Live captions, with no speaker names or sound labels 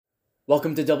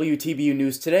Welcome to WTBU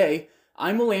News Today.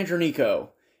 I'm Melandra Nico,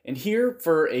 and here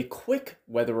for a quick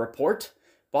weather report.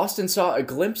 Boston saw a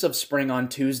glimpse of spring on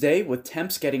Tuesday, with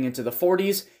temps getting into the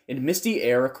 40s and misty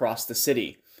air across the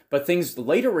city. But things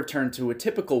later returned to a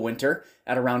typical winter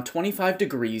at around 25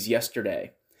 degrees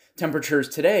yesterday. Temperatures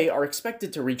today are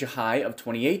expected to reach a high of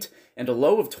 28 and a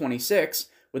low of 26,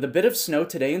 with a bit of snow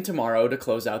today and tomorrow to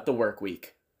close out the work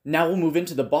week. Now we'll move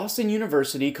into the Boston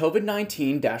University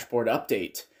COVID-19 dashboard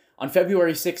update. On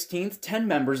February 16th, 10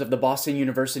 members of the Boston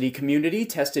University community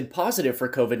tested positive for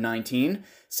COVID-19.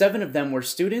 7 of them were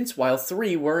students, while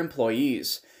 3 were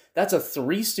employees. That's a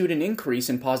 3-student increase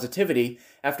in positivity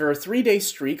after a 3-day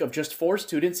streak of just 4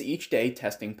 students each day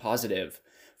testing positive.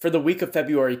 For the week of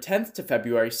February 10th to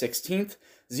February 16th,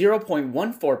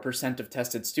 0.14% of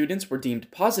tested students were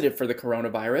deemed positive for the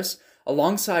coronavirus,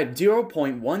 alongside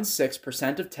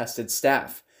 0.16% of tested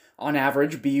staff. On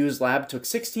average, BU's lab took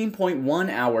 16.1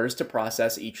 hours to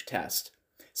process each test.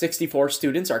 64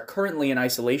 students are currently in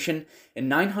isolation, and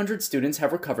 900 students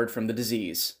have recovered from the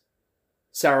disease.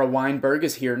 Sarah Weinberg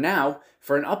is here now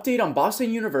for an update on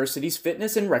Boston University's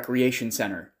Fitness and Recreation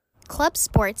Center. Club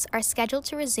sports are scheduled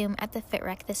to resume at the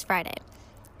FitRec this Friday.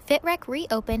 FitRec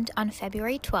reopened on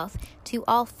February 12th to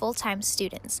all full-time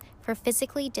students for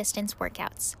physically distanced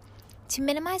workouts. To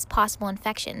minimize possible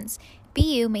infections,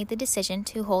 BU made the decision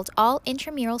to hold all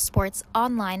intramural sports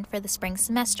online for the spring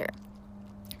semester.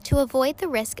 To avoid the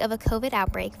risk of a COVID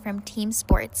outbreak from team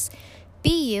sports,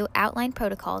 BU outlined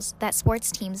protocols that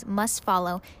sports teams must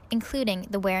follow, including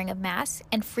the wearing of masks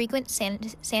and frequent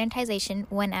sanitization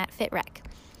when at FitRec.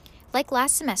 Like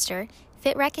last semester,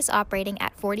 FitRec is operating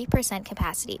at 40%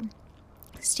 capacity.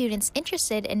 Students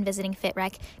interested in visiting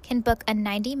FitRec can book a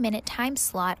 90-minute time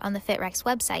slot on the FitRec's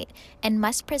website and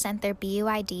must present their BU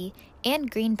ID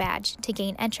and green badge to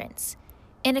gain entrance.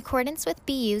 In accordance with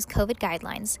BU's COVID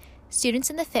guidelines, students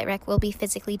in the FitRec will be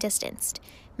physically distanced.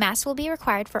 Masks will be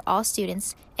required for all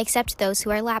students except those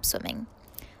who are lap swimming.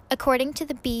 According to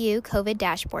the BU COVID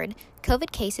dashboard,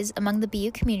 COVID cases among the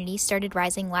BU community started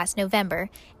rising last November,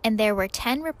 and there were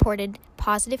 10 reported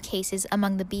positive cases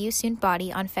among the BU student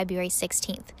body on February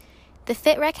 16th. The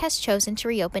FitRec has chosen to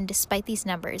reopen despite these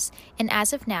numbers, and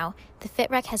as of now, the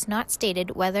FitRec has not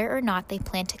stated whether or not they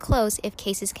plan to close if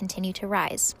cases continue to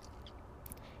rise.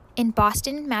 In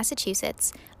Boston,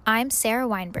 Massachusetts, I'm Sarah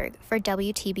Weinberg for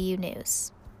WTBU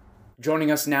News. Joining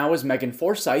us now is Megan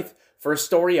Forsyth for a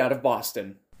story out of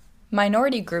Boston.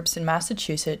 Minority groups in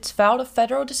Massachusetts filed a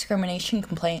federal discrimination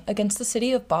complaint against the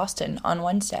city of Boston on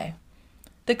Wednesday.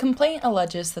 The complaint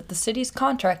alleges that the city's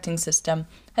contracting system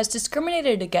has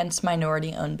discriminated against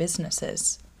minority-owned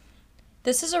businesses.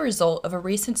 This is a result of a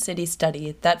recent city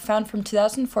study that found from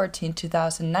 2014 to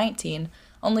 2019,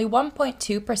 only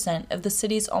 1.2% of the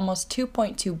city's almost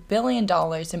 $2.2 billion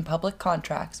in public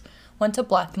contracts went to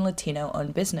Black and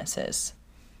Latino-owned businesses.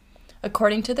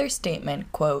 According to their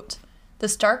statement, quote, "The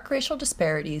stark racial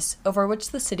disparities over which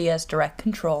the city has direct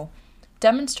control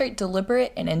demonstrate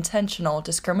deliberate and intentional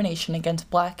discrimination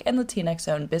against Black and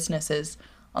Latinx-owned businesses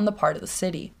on the part of the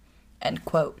city," end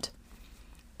quote.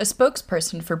 A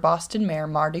spokesperson for Boston Mayor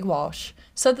Marty Walsh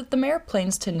said that the mayor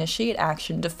plans to initiate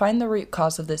action to find the root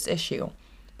cause of this issue,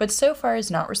 but so far has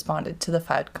not responded to the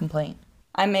filed complaint.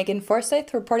 I'm Megan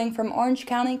Forsyth, reporting from Orange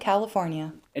County,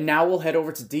 California. And now we'll head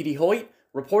over to Didi Hoyt,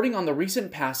 reporting on the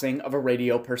recent passing of a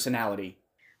radio personality.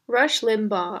 Rush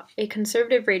Limbaugh, a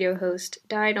conservative radio host,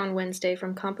 died on Wednesday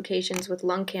from complications with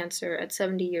lung cancer at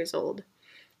 70 years old.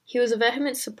 He was a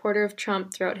vehement supporter of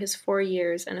Trump throughout his 4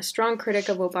 years and a strong critic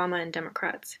of Obama and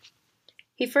Democrats.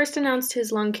 He first announced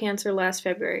his lung cancer last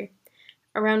February.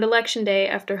 Around Election Day,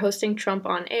 after hosting Trump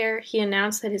on air, he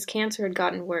announced that his cancer had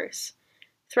gotten worse.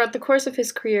 Throughout the course of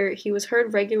his career, he was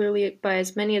heard regularly by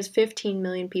as many as 15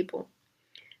 million people.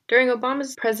 During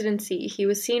Obama's presidency, he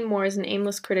was seen more as an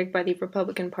aimless critic by the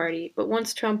Republican Party, but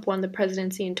once Trump won the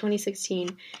presidency in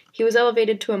 2016, he was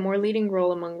elevated to a more leading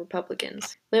role among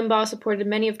Republicans. Limbaugh supported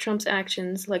many of Trump's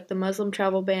actions, like the Muslim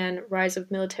travel ban, rise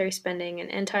of military spending, and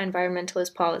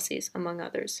anti-environmentalist policies, among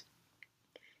others.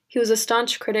 He was a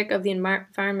staunch critic of the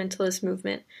environmentalist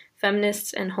movement,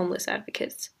 feminists, and homeless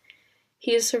advocates.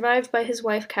 He is survived by his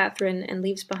wife, Catherine, and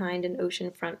leaves behind an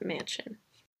oceanfront mansion.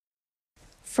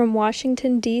 From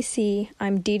Washington, D.C.,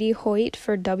 I'm Didi Hoyt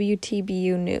for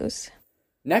WTBU News.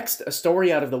 Next, a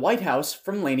story out of the White House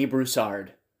from Lainey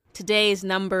Broussard. Today's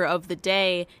number of the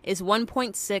day is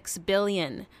 $1.6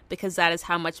 billion, because that is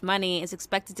how much money is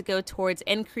expected to go towards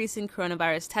increasing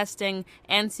coronavirus testing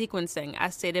and sequencing,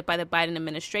 as stated by the Biden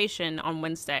administration on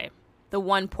Wednesday. The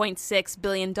 $1.6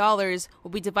 billion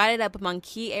will be divided up among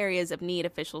key areas of need,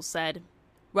 officials said.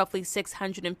 Roughly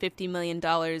 $650 million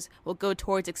will go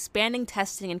towards expanding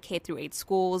testing in K-8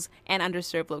 schools and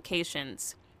underserved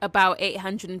locations. About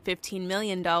 $815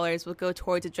 million will go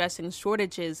towards addressing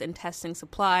shortages in testing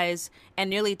supplies, and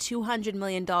nearly $200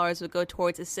 million will go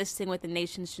towards assisting with the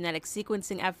nation's genetic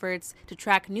sequencing efforts to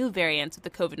track new variants of the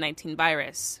COVID-19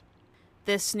 virus.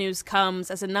 This news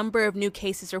comes as a number of new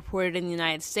cases reported in the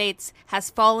United States has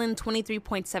fallen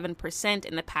 23.7%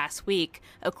 in the past week,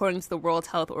 according to the World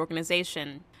Health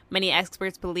Organization. Many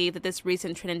experts believe that this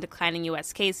recent trend in declining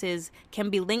U.S. cases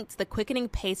can be linked to the quickening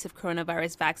pace of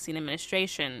coronavirus vaccine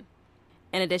administration.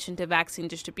 In addition to vaccine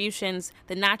distributions,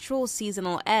 the natural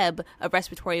seasonal ebb of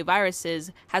respiratory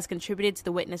viruses has contributed to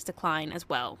the witnessed decline as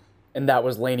well. And that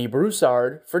was Lainey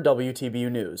Broussard for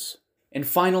WTBU News. And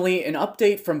finally, an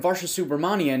update from Varsha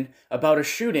Subramanian about a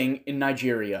shooting in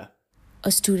Nigeria.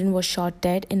 A student was shot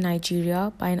dead in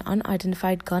Nigeria by an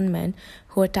unidentified gunman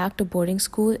who attacked a boarding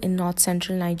school in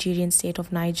north-central Nigerian state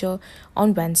of Niger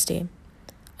on Wednesday.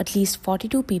 At least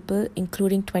 42 people,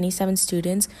 including 27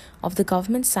 students of the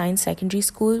government science secondary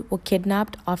school, were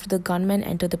kidnapped after the gunman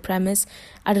entered the premise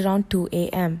at around 2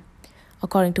 a.m.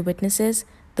 According to witnesses,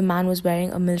 the man was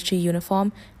wearing a military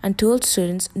uniform and told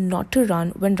students not to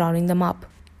run when rounding them up.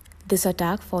 This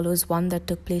attack follows one that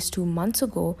took place 2 months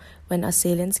ago when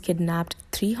assailants kidnapped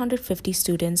 350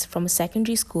 students from a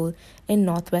secondary school in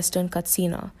northwestern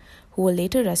Katsina, who were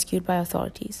later rescued by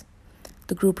authorities.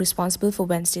 The group responsible for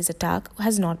Wednesday's attack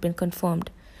has not been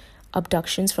confirmed.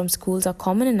 Abductions from schools are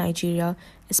common in Nigeria,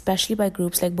 especially by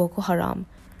groups like Boko Haram.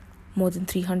 More than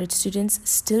 300 students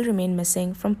still remain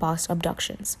missing from past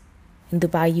abductions. In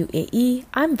Dubai, UAE,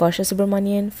 I'm Varsha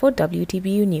Subramanian for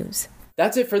WTBU News.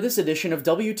 That's it for this edition of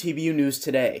WTBU News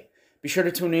Today. Be sure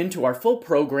to tune in to our full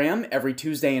program every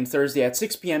Tuesday and Thursday at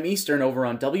 6 p.m. Eastern over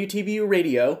on WTBU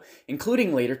Radio,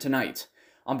 including later tonight.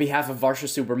 On behalf of Varsha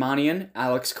Subramanian,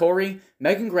 Alex Corey,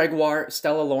 Megan Gregoire,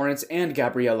 Stella Lawrence, and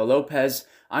Gabriela Lopez,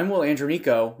 I'm Will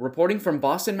Andronico, reporting from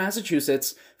Boston,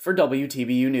 Massachusetts for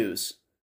WTBU News.